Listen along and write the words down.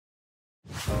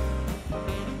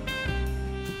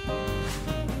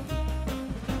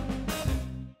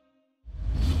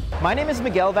My name is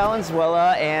Miguel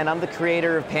Valenzuela, and I'm the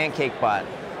creator of PancakeBot.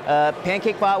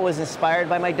 PancakeBot was inspired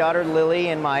by my daughter Lily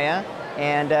and Maya,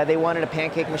 and they wanted a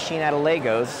pancake machine out of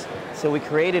Legos, so we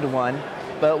created one.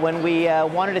 But when we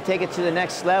wanted to take it to the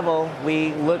next level,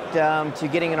 we looked to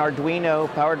getting an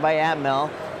Arduino powered by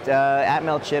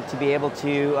Atmel chip to be able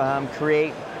to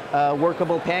create a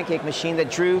workable pancake machine that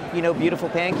drew, beautiful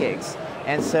pancakes.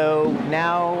 And so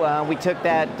now we took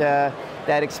that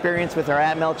experience with our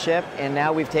Atmel chip, and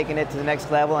now we've taken it to the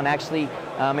next level and actually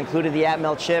included the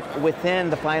Atmel chip within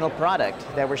the final product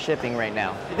that we're shipping right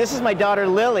now. This is my daughter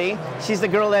Lily. She's the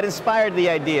girl that inspired the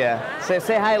idea. So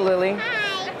say hi, Lily.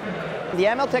 Hi. The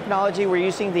Atmel technology, we're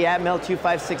using the Atmel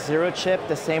 2560 chip,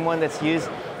 the same one that's used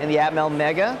in the Atmel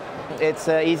Mega. It's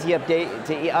easy to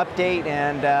update,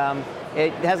 and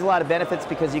it has a lot of benefits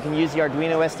because you can use the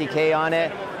Arduino SDK on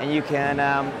it, and you can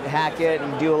hack it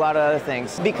and do a lot of other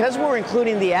things. Because we're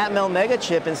including the Atmel Mega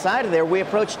chip inside of there, we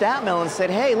approached Atmel and said,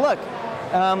 hey, look,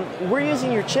 we're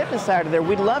using your chip inside of there.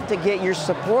 We'd love to get your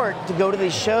support to go to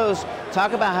these shows,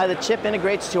 talk about how the chip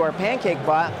integrates to our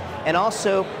PancakeBot, and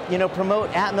also, promote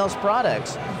Atmel's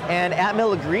products. And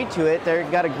Atmel agreed to it.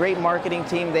 They've got a great marketing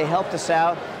team. They helped us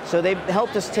out. So they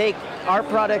helped us take our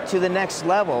product to the next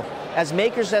level. As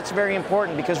makers, that's very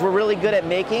important because we're really good at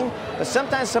making, but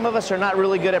sometimes some of us are not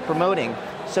really good at promoting.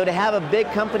 So to have a big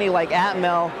company like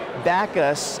Atmel back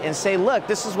us and say, look,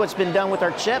 this is what's been done with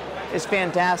our chip is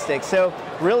fantastic. So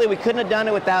really, we couldn't have done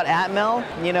it without Atmel.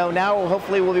 Now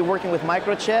hopefully we'll be working with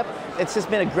Microchip. It's just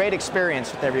been a great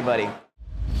experience with everybody.